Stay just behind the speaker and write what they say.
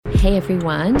Hey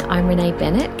everyone, I'm Renee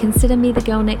Bennett. Consider me the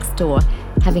girl next door,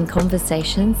 having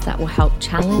conversations that will help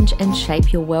challenge and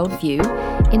shape your worldview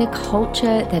in a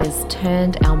culture that has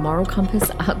turned our moral compass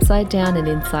upside down and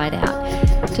inside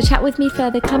out. To chat with me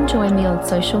further, come join me on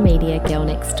social media,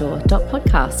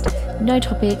 girlnextdoor.podcast. No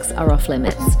topics are off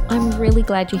limits. I'm really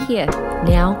glad you're here.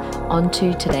 Now, on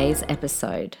to today's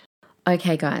episode.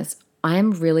 Okay guys, I am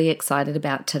really excited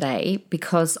about today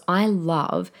because I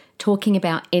love talking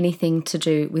about anything to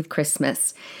do with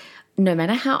Christmas. No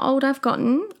matter how old I've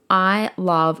gotten, I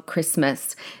love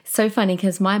Christmas. So funny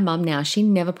because my mum now, she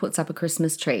never puts up a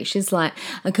Christmas tree. She's like,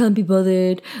 I can't be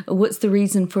bothered. What's the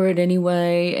reason for it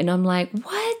anyway? And I'm like,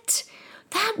 what?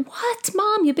 What,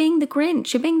 Mom? You're being the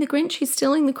Grinch. You're being the Grinch. You're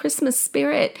stealing the Christmas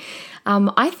spirit.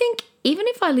 I think even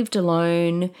if I lived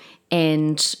alone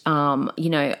and,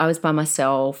 I was by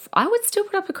myself, I would still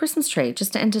put up a Christmas tree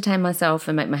just to entertain myself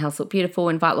and make my house look beautiful,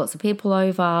 invite lots of people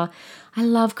over. I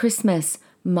love Christmas.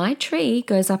 My tree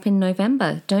goes up in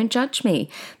November. Don't judge me.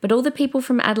 But all the people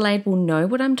from Adelaide will know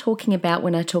what I'm talking about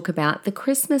when I talk about the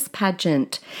Christmas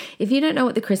pageant. If you don't know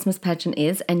what the Christmas pageant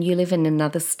is and you live in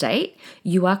another state,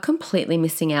 you are completely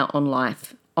missing out on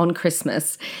life, on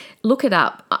Christmas. Look it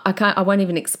up. I won't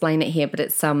even explain it here, but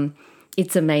it's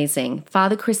amazing.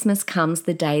 Father Christmas comes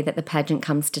the day that the pageant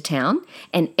comes to town,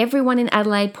 and everyone in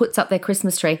Adelaide puts up their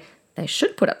Christmas tree. They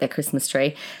should put up their Christmas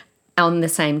tree on the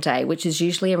same day, which is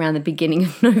usually around the beginning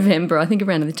of November, I think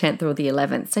around the 10th or the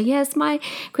 11th. So yes, my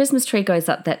Christmas tree goes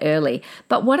up that early.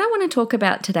 But what I want to talk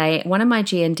about today, one of my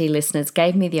GND listeners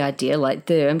gave me the idea,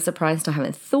 I'm surprised I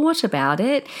haven't thought about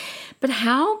it, but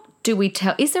how do we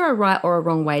tell, is there a right or a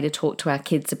wrong way to talk to our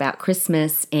kids about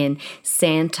Christmas and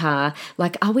Santa?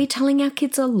 Like, are we telling our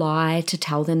kids a lie to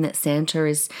tell them that Santa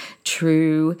is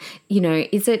true?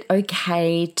 Is it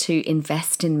okay to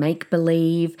invest in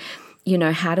make-believe?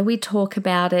 How do we talk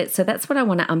about it? So that's what I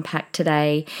want to unpack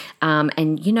today.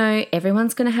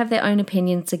 Everyone's going to have their own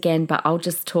opinions again, but I'll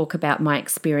just talk about my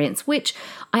experience, which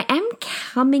I am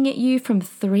coming at you from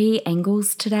 3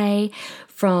 angles today,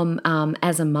 from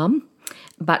as a mum,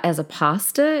 but as a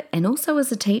pastor and also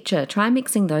as a teacher. Try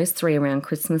mixing those 3 around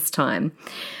Christmas time.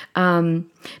 But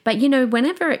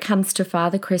whenever it comes to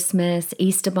Father Christmas,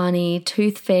 Easter Bunny,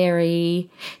 Tooth Fairy,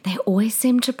 they always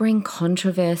seem to bring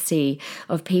controversy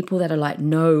of people that are like,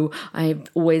 no, I've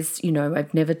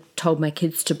never told my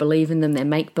kids to believe in them. They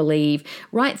make believe,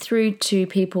 right through to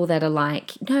people that are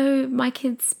like, no, my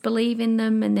kids believe in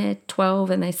them and they're 12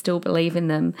 and they still believe in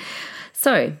them.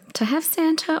 So to have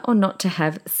Santa or not to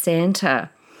have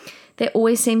Santa? There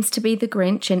always seems to be the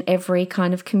Grinch in every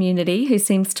kind of community who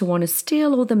seems to want to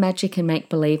steal all the magic and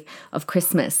make-believe of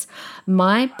Christmas.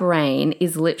 My brain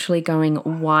is literally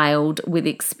going wild with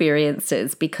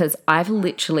experiences because I've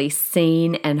literally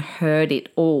seen and heard it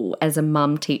all as a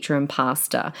mum, teacher, and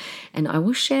pastor. And I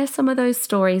will share some of those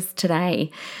stories today.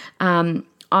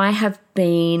 I have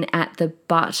been at the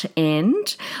butt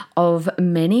end of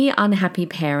many unhappy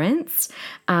parents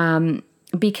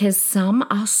because some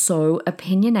are so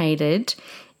opinionated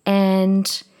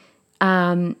and,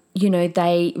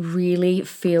 they really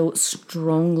feel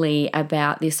strongly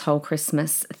about this whole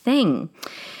Christmas thing.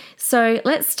 So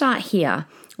let's start here.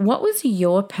 What was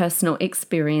your personal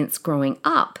experience growing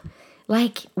up?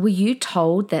 Like, were you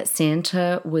told that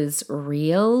Santa was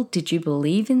real? Did you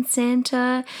believe in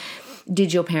Santa?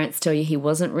 Did your parents tell you he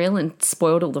wasn't real and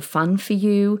spoiled all the fun for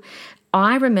you?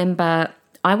 I remember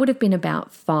I would have been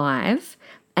about 5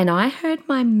 and I heard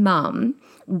my mum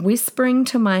whispering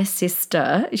to my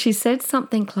sister. She said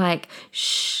something like,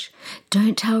 shh,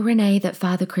 don't tell Renee that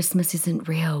Father Christmas isn't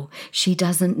real. She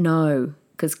doesn't know,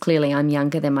 because clearly I'm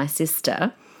younger than my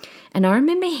sister. And I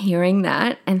remember hearing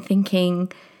that and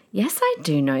thinking, yes, I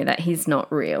do know that he's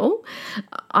not real.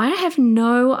 I have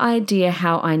no idea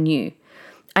how I knew.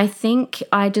 I think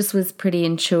I just was pretty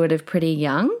intuitive, pretty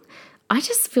young. I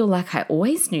just feel like I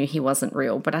always knew he wasn't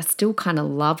real, but I still kind of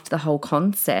loved the whole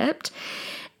concept.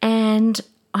 And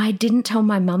I didn't tell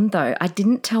my mum though. I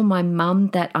didn't tell my mum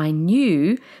that I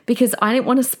knew because I didn't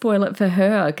want to spoil it for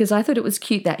her, because I thought it was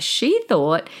cute that she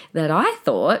thought that I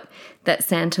thought that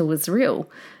Santa was real.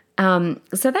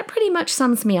 So that pretty much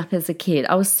sums me up as a kid.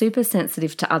 I was super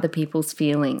sensitive to other people's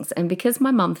feelings. And because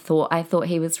my mum thought I thought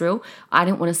he was real, I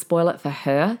didn't want to spoil it for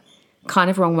her. Kind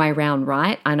of wrong way around,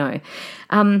 right? I know.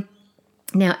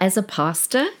 Now, as a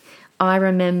pastor, I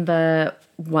remember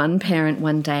one parent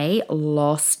one day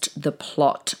lost the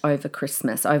plot over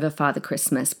Christmas, over Father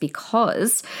Christmas,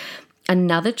 because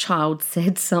another child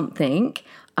said something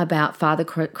about Father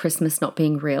Christmas not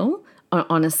being real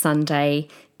on a Sunday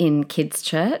in kids'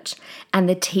 church, and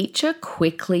the teacher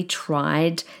quickly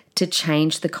tried to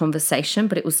change the conversation,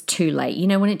 but it was too late. You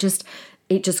know, when it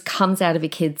just comes out of a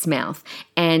kid's mouth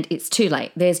and it's too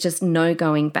late. There's just no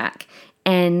going back.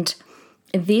 And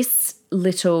this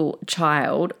little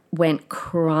child went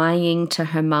crying to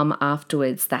her mum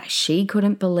afterwards that she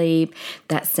couldn't believe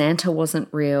that Santa wasn't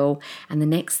real. And the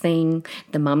next thing,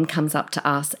 the mum comes up to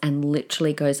us and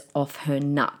literally goes off her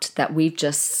nut that we've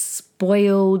just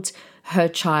spoiled her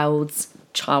child's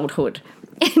childhood.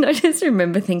 And I just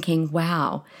remember thinking,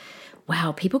 wow,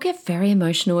 people get very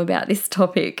emotional about this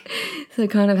topic. So I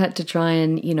kind of had to try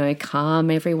and,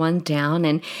 calm everyone down.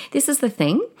 And this is the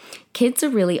thing. Kids are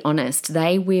really honest.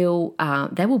 They will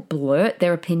blurt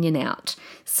their opinion out.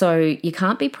 So you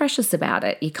can't be precious about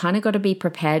it. You kind of got to be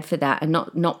prepared for that and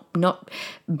not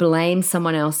blame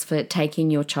someone else for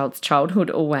taking your child's childhood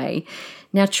away.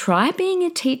 Now try being a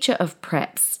teacher of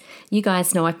preps. You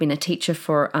guys know I've been a teacher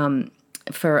for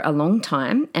a long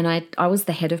time, and I was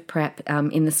the head of prep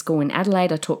in the school in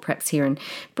Adelaide. I taught preps here in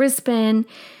Brisbane.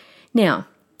 Now,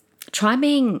 try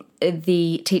being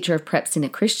the teacher of preps in a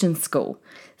Christian school.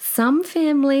 Some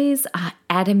families are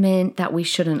adamant that we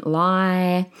shouldn't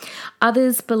lie.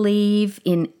 Others believe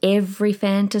in every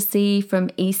fantasy from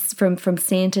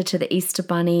Santa to the Easter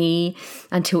Bunny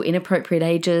until inappropriate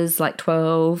ages like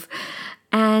 12.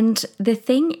 And the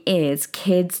thing is,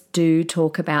 kids do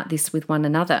talk about this with one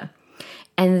another.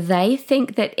 And they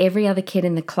think that every other kid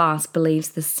in the class believes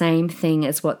the same thing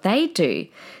as what they do.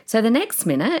 So the next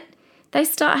minute, they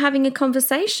start having a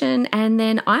conversation and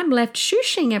then I'm left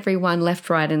shushing everyone left,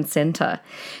 right, and center.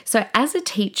 So as a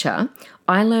teacher,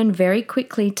 I learned very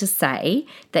quickly to say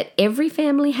that every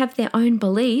family have their own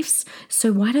beliefs.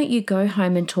 So why don't you go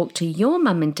home and talk to your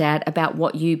mum and dad about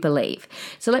what you believe?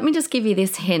 So let me just give you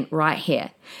this hint right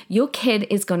here. Your kid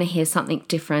is going to hear something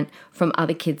different from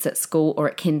other kids at school or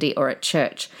at kindy or at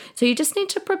church. So you just need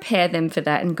to prepare them for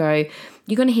that and go,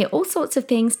 you're going to hear all sorts of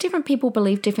things. Different people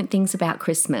believe different things about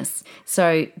Christmas.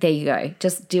 So there you go.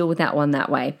 Just deal with that one that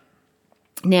way.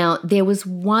 Now, there was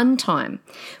one time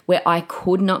where I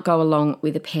could not go along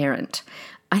with a parent.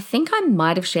 I think I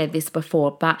might have shared this before,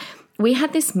 but we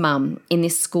had this mum in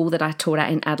this school that I taught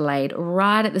at in Adelaide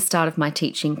right at the start of my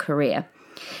teaching career.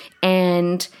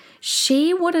 And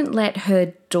she wouldn't let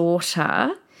her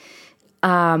daughter,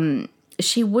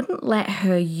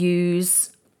 use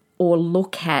or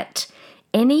look at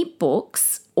any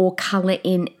books or colour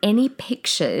in any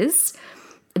pictures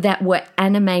that were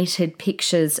animated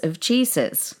pictures of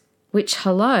Jesus, which,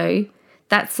 hello,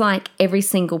 that's like every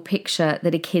single picture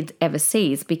that a kid ever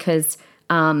sees because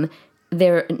no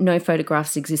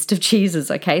photographs exist of Jesus,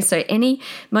 okay? So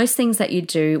most things that you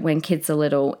do when kids are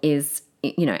little is,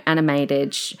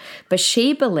 animated. But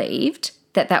she believed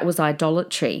that that was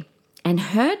idolatry. And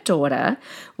her daughter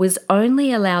was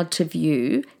only allowed to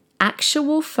view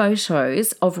actual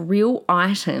photos of real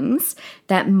items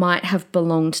that might have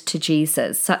belonged to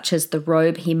Jesus, such as the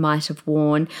robe he might have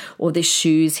worn or the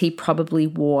shoes he probably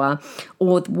wore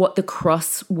or what the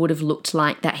cross would have looked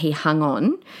like that he hung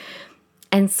on.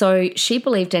 And so she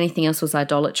believed anything else was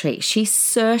idolatry. She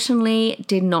certainly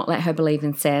did not let her believe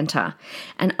in Santa.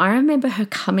 And I remember her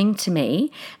coming to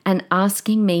me and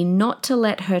asking me not to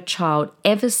let her child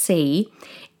ever see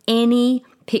any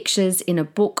pictures in a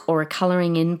book or a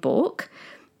colouring in book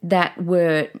that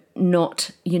were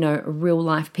not, real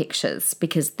life pictures,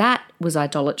 because that was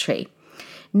idolatry.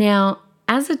 Now,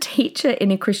 as a teacher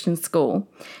in a Christian school,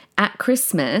 at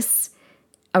Christmas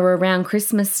or around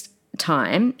Christmas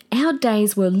time, our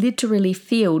days were literally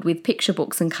filled with picture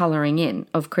books and colouring in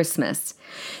of Christmas.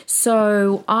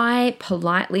 So I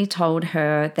politely told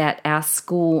her that our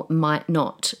school might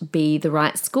not be the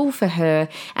right school for her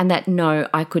and that no,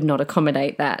 I could not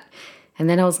accommodate that. And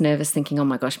then I was nervous thinking, oh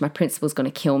my gosh, my principal's going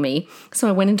to kill me. So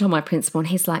I went and told my principal and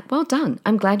he's like, well done.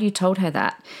 I'm glad you told her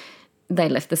that. They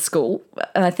left the school.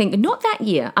 I think not that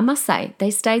year, I must say.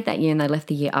 They stayed that year and they left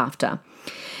the year after.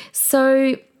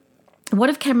 So what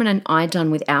have Cameron and I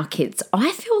done with our kids?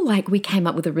 I feel like we came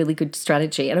up with a really good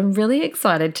strategy and I'm really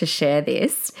excited to share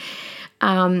this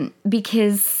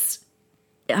because,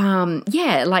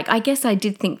 I guess I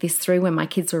did think this through when my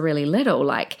kids were really little,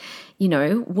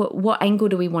 what angle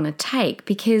do we want to take?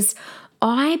 Because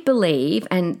I believe,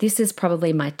 and this is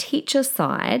probably my teacher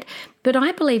side, but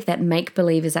I believe that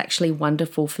make-believe is actually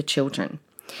wonderful for children.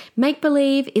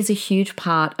 Make-believe is a huge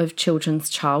part of children's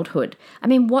childhood. I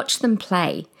mean, watch them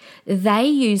play. They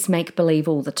use make-believe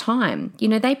all the time.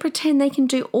 They pretend they can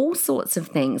do all sorts of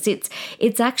things.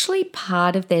 It's actually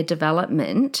part of their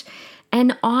development.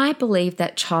 And I believe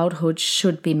that childhood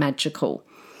should be magical.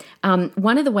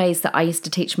 One of the ways that I used to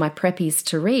teach my preppies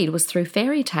to read was through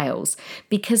fairy tales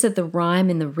because of the rhyme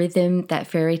and the rhythm that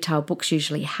fairy tale books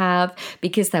usually have,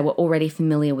 because they were already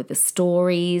familiar with the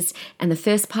stories. And the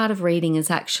first part of reading is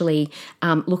actually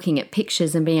looking at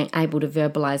pictures and being able to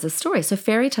verbalize a story. So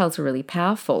fairy tales are really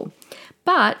powerful.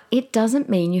 But it doesn't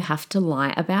mean you have to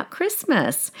lie about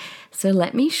Christmas. So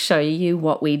let me show you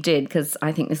what we did, because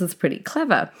I think this is pretty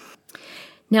clever.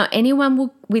 Now,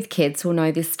 anyone with kids will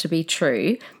know this to be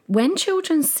true. When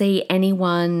children see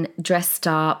anyone dressed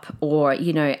up or,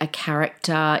 a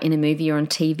character in a movie or on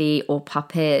TV or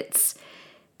puppets,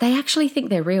 they actually think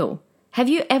they're real. Have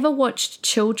you ever watched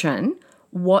children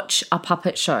watch a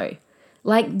puppet show?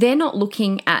 Like, they're not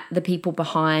looking at the people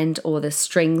behind or the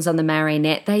strings on the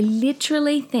marionette. They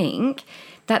literally think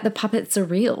that the puppets are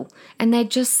real, and they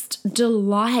just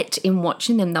delight in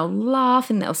watching them. They'll laugh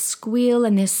and they'll squeal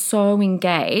and they're so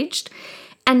engaged.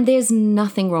 And there's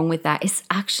nothing wrong with that. It's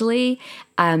actually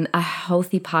a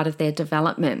healthy part of their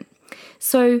development.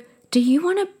 So do you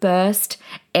want to burst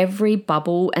every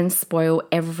bubble and spoil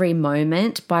every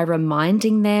moment by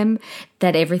reminding them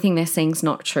that everything they're seeing is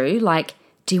not true? Like,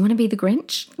 do you want to be the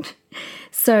Grinch?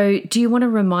 So do you want to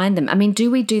remind them? I mean,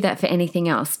 do we do that for anything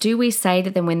else? Do we say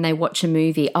to them when they watch a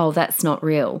movie, oh, that's not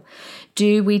real?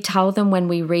 Do we tell them when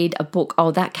we read a book,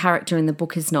 oh, that character in the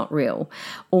book is not real?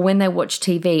 Or when they watch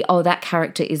TV, oh, that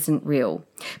character isn't real?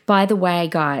 By the way,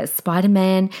 guys,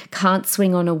 Spider-Man can't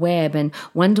swing on a web, and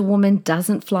Wonder Woman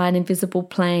doesn't fly an invisible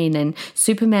plane, and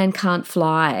Superman can't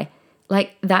fly.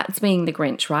 Like, that's being the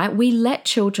Grinch, right? We let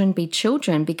children be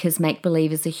children because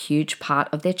make-believe is a huge part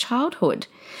of their childhood.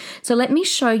 So let me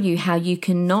show you how you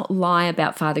cannot lie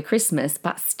about Father Christmas,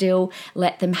 but still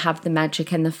let them have the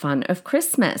magic and the fun of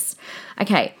Christmas.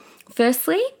 Okay,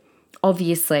 firstly,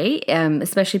 obviously,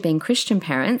 especially being Christian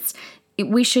parents,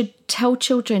 we should tell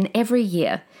children every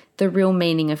year the real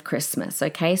meaning of Christmas,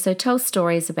 okay? So tell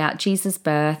stories about Jesus'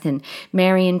 birth and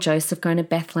Mary and Joseph going to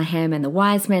Bethlehem and the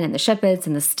wise men and the shepherds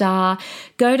and the star.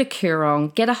 Go to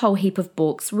Koorong, get a whole heap of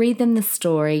books, read them the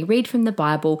story, read from the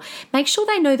Bible. Make sure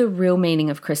they know the real meaning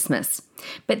of Christmas.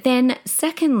 But then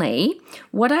secondly,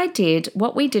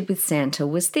 what we did with Santa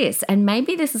was this, and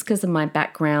maybe this is because of my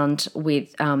background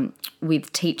with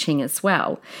teaching as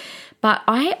well. But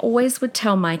I always would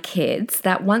tell my kids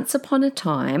that once upon a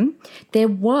time, there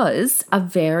was a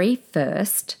very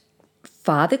first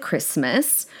Father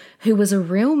Christmas who was a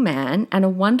real man and a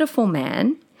wonderful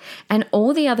man. And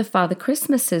all the other Father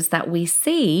Christmases that we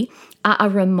see are a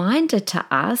reminder to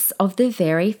us of the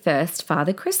very first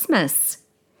Father Christmas.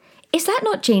 Is that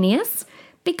not genius?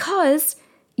 Because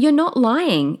you're not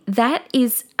lying. That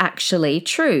is actually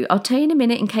true. I'll tell you in a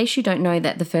minute in case you don't know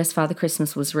that the first Father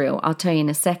Christmas was real. I'll tell you in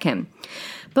a second.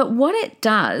 But what it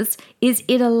does is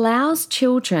it allows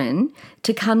children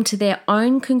to come to their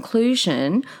own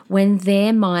conclusion when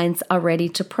their minds are ready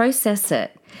to process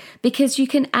it. Because you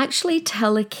can actually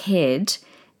tell a kid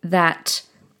that,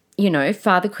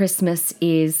 Father Christmas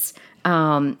is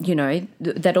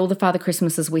that all the Father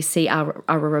Christmases we see are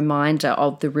a reminder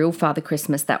of the real Father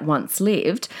Christmas that once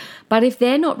lived. But if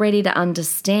they're not ready to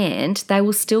understand, they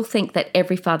will still think that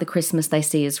every Father Christmas they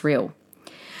see is real.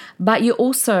 But you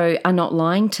also are not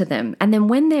lying to them. And then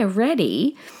when they're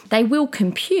ready, they will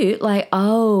compute like,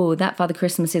 oh, that Father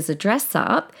Christmas is a dress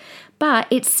up. But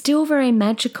it's still very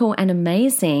magical and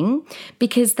amazing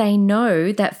because they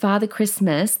know that Father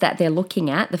Christmas that they're looking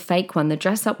at, the fake one, the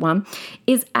dress-up one,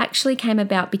 actually came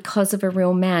about because of a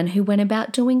real man who went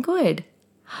about doing good.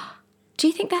 Do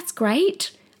you think that's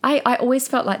great? I always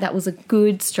felt like that was a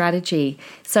good strategy.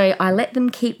 So I let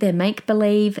them keep their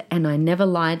make-believe and I never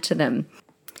lied to them.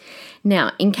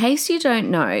 Now, in case you don't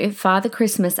know, Father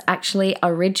Christmas actually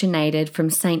originated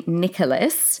from St.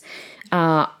 Nicholas.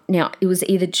 Now, it was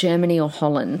either Germany or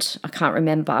Holland, I can't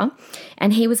remember.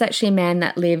 And he was actually a man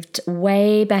that lived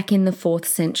way back in the 4th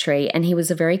century. And he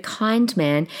was a very kind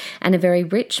man and a very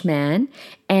rich man.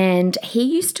 And he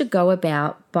used to go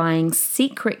about buying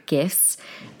secret gifts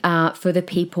for the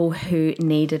people who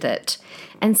needed it.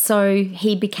 And so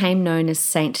he became known as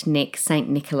Saint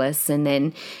Nicholas, and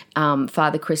then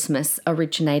Father Christmas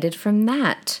originated from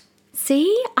that.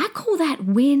 See, I call that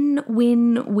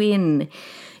win-win-win.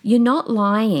 You're not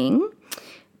lying,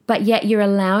 but yet you're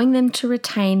allowing them to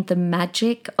retain the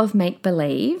magic of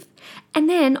make-believe. And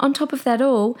then on top of that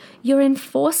all, you're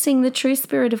enforcing the true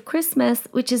spirit of Christmas,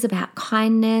 which is about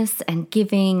kindness and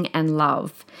giving and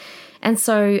love. And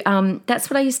so that's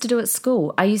what I used to do at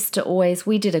school.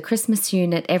 We did a Christmas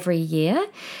unit every year.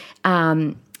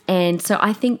 And so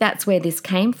I think that's where this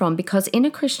came from, because in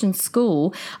a Christian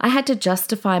school, I had to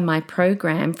justify my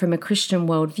program from a Christian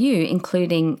worldview,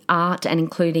 including art and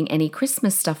including any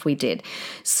Christmas stuff we did.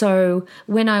 So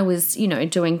when I was,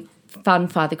 doing fun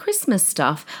Father Christmas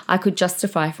stuff, I could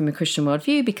justify from a Christian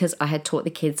worldview because I had taught the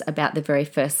kids about the very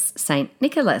first Saint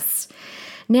Nicholas.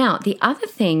 Now, the other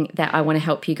thing that I want to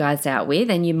help you guys out with,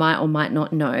 and you might or might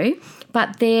not know,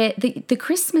 but the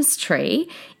Christmas tree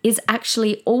is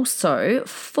actually also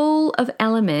full of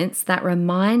elements that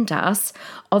remind us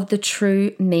of the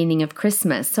true meaning of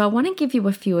Christmas. So I want to give you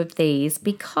a few of these,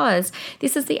 because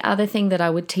this is the other thing that I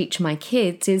would teach my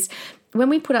kids is, when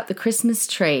we put up the Christmas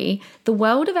tree, the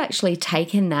world have actually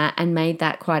taken that and made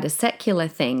that quite a secular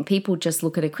thing. People just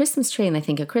look at a Christmas tree and they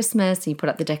think of Christmas, and you put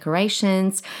up the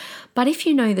decorations. But if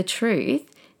you know the truth,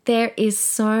 there is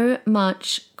so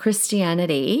much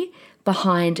Christianity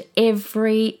behind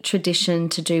every tradition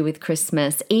to do with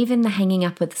Christmas, even the hanging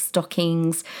up of the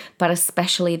stockings, but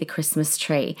especially the Christmas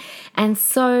tree. And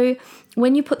so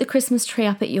when you put the Christmas tree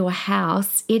up at your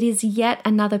house, it is yet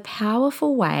another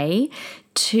powerful way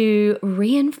to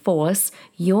reinforce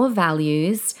your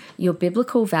values, your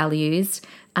biblical values.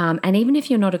 And even if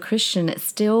you're not a Christian, it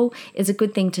still is a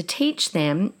good thing to teach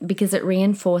them, because it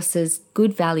reinforces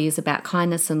good values about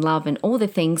kindness and love and all the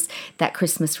things that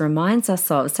Christmas reminds us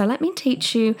of. So let me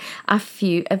teach you a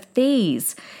few of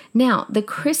these. Now, the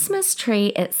Christmas tree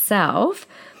itself,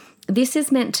 this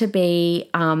is meant to be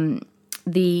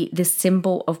the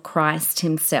symbol of Christ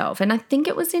himself. And I think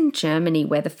it was in Germany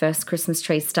where the first Christmas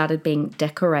tree started being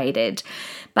decorated.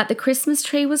 But the Christmas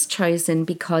tree was chosen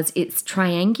because it's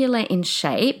triangular in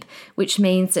shape, which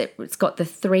means it's got the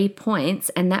 3 points,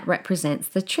 and that represents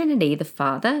the Trinity, the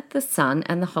Father, the Son,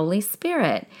 and the Holy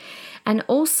Spirit. And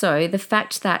also the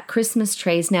fact that Christmas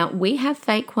trees, now we have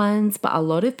fake ones, but a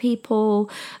lot of people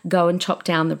go and chop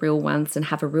down the real ones and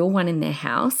have a real one in their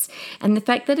house. And the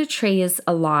fact that a tree is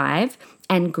alive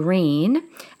and green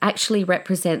actually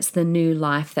represents the new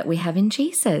life that we have in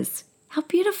Jesus. How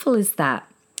beautiful is that?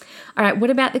 All right, what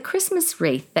about the Christmas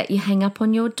wreath that you hang up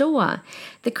on your door?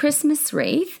 The Christmas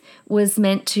wreath was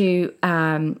meant to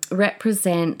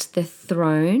represent the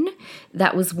throne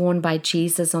that was worn by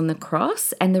Jesus on the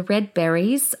cross, and the red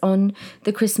berries on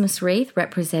the Christmas wreath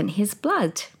represent his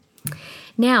blood.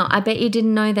 Now, I bet you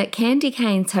didn't know that candy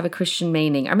canes have a Christian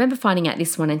meaning. I remember finding out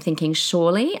this one and thinking,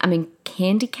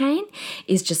 candy cane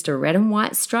is just a red and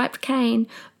white striped cane,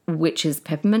 which is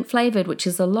peppermint flavored, which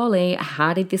is a lolly.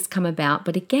 How did this come about?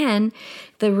 But again,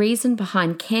 the reason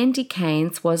behind candy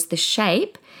canes was the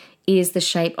shape is the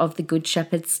shape of the Good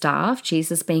Shepherd's staff,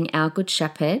 Jesus being our Good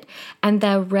Shepherd, and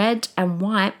they're red and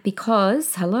white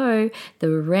because, the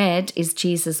red is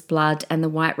Jesus' blood and the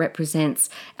white represents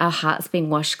our hearts being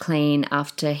washed clean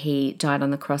after he died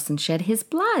on the cross and shed his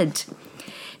blood.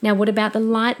 Now, what about the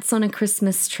lights on a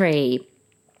Christmas tree?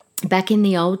 Back in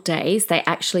the old days, they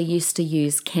actually used to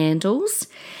use candles.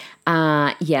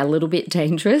 A little bit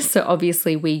dangerous. So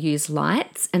obviously we use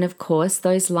lights. And of course,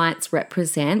 those lights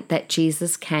represent that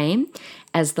Jesus came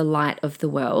as the light of the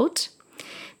world.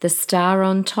 The star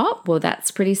on top, well,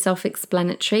 that's pretty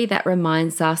self-explanatory. That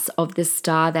reminds us of the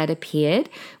star that appeared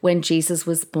when Jesus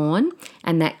was born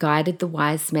and that guided the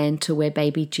wise men to where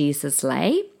baby Jesus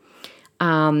lay.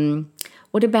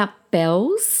 What about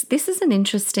bells? This is an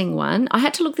interesting one. I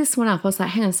had to look this one up. I was like,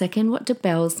 hang on a second, what do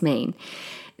bells mean?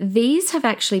 These have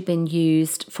actually been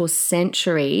used for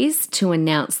centuries to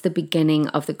announce the beginning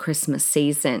of the Christmas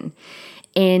season.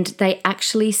 And they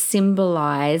actually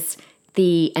symbolize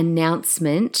the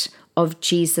announcement of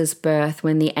Jesus' birth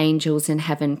when the angels in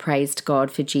heaven praised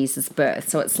God for Jesus' birth.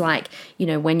 So it's like,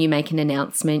 when you make an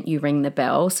announcement, you ring the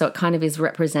bell. So it kind of is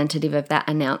representative of that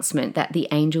announcement that the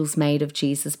angels made of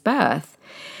Jesus' birth.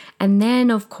 And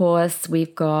then, of course,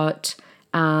 we've got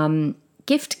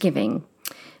gift giving.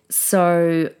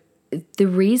 So the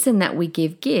reason that we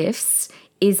give gifts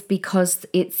is because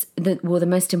the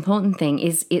most important thing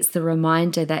is it's the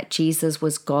reminder that Jesus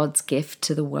was God's gift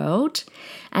to the world.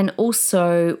 And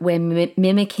also we're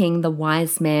mimicking the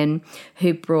wise men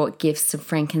who brought gifts of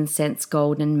frankincense,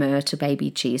 gold, and myrrh to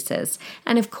baby Jesus.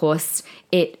 And of course,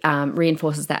 it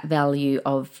reinforces that value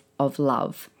of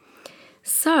love.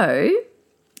 So,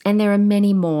 and there are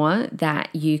many more that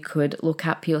you could look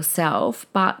up yourself,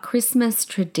 but Christmas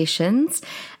traditions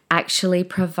actually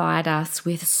provide us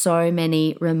with so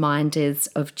many reminders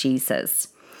of Jesus.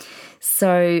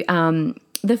 So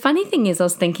the funny thing is, I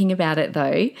was thinking about it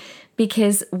though,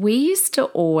 because we used to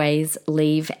always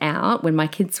leave out, when my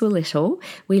kids were little,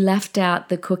 we left out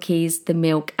the cookies, the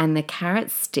milk, and the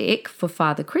carrot stick for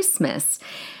Father Christmas.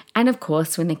 And of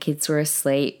course, when the kids were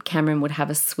asleep, Cameron would have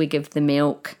a swig of the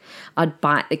milk. I'd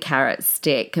bite the carrot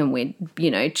stick and we'd,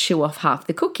 chew off half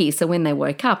the cookie. So when they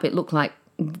woke up, it looked like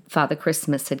Father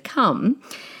Christmas had come.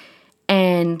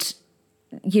 And,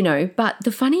 but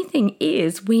the funny thing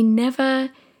is we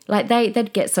never,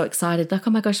 they'd get so excited, like,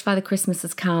 oh my gosh, Father Christmas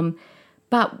has come.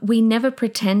 But we never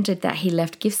pretended that he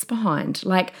left gifts behind.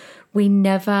 Like, we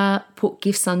never put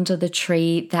gifts under the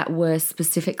tree that were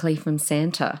specifically from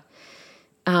Santa.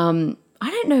 I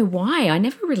don't know why. I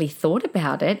never really thought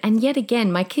about it. And yet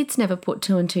again, my kids never put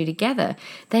two and two together.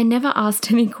 They never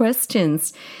asked any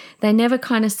questions. They never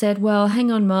kind of said, well,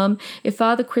 hang on, Mum, if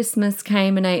Father Christmas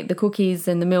came and ate the cookies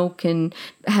and the milk and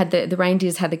had the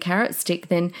reindeers had the carrot stick,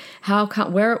 then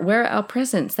where are our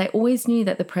presents? They always knew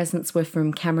that the presents were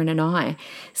from Cameron and I.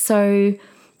 So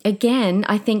again,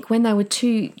 I think when they were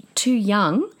too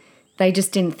young, they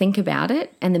just didn't think about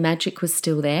it and the magic was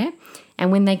still there.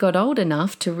 And when they got old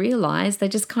enough to realize, they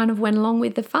just kind of went along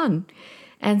with the fun.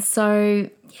 And so,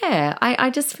 yeah,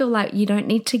 I just feel like you don't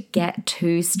need to get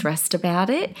too stressed about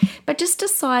it, but just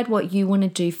decide what you want to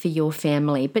do for your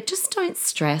family. But just don't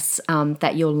stress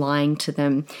that you're lying to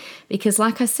them. Because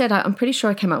like I said, I'm pretty sure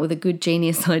I came up with a good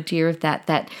genius idea of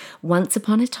that once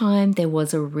upon a time there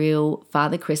was a real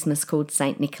Father Christmas called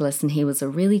St. Nicholas, and he was a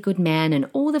really good man, and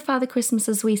all the Father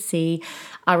Christmases we see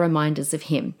are reminders of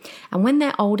him. And when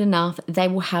they're old enough, they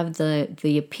will have the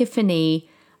epiphany,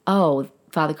 oh,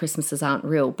 Father Christmases aren't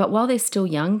real. But while they're still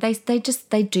young, they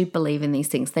do believe in these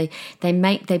things. They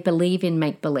believe in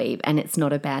make believe, and it's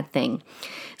not a bad thing.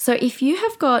 So if you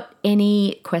have got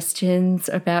any questions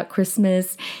about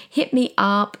Christmas, hit me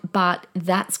up. But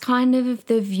that's kind of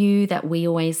the view that we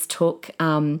always took.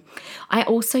 I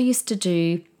also used to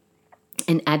do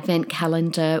an advent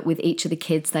calendar with each of the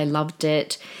kids. They loved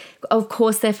it. Of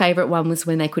course, their favorite one was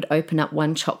when they could open up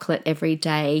one chocolate every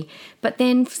day. But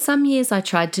then for some years I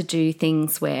tried to do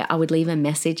things where I would leave a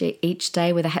message each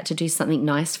day where they had to do something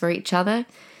nice for each other.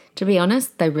 To be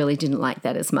honest, they really didn't like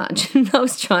that as much. I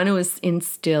was trying to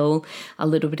instill a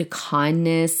little bit of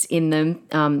kindness in them.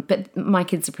 But my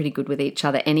kids are pretty good with each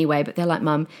other anyway. But they're like,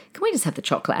 Mum, can we just have the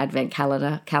chocolate advent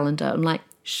calendar? I'm like,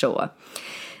 sure.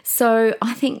 So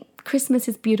I think Christmas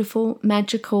is beautiful,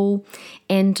 magical,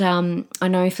 and I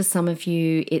know for some of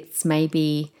you it's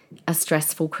maybe a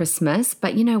stressful Christmas,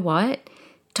 but you know what?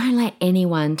 Don't let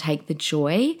anyone take the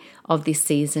joy of this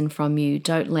season from you.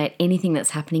 Don't let anything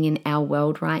that's happening in our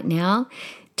world right now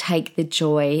take the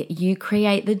joy. You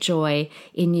create the joy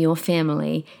in your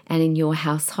family and in your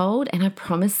household, and I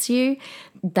promise you,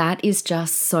 that is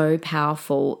just so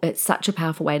powerful. It's such a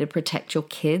powerful way to protect your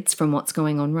kids from what's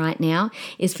going on right now,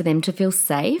 is for them to feel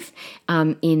safe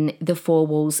in the four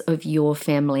walls of your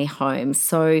family home.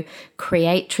 So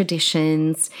create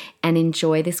traditions and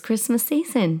enjoy this Christmas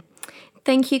season.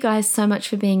 Thank you guys so much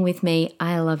for being with me.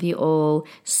 I love you all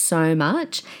so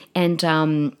much. And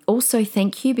also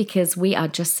thank you because we are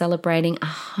just celebrating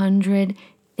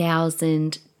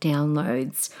 100,000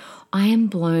 downloads. I am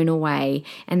blown away,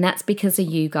 and that's because of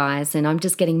you guys, and I'm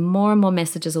just getting more and more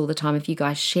messages all the time of you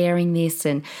guys sharing this,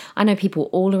 and I know people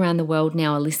all around the world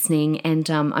now are listening, and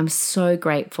I'm so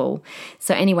grateful.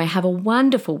 So anyway, have a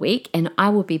wonderful week, and I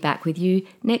will be back with you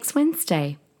next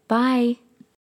Wednesday. Bye.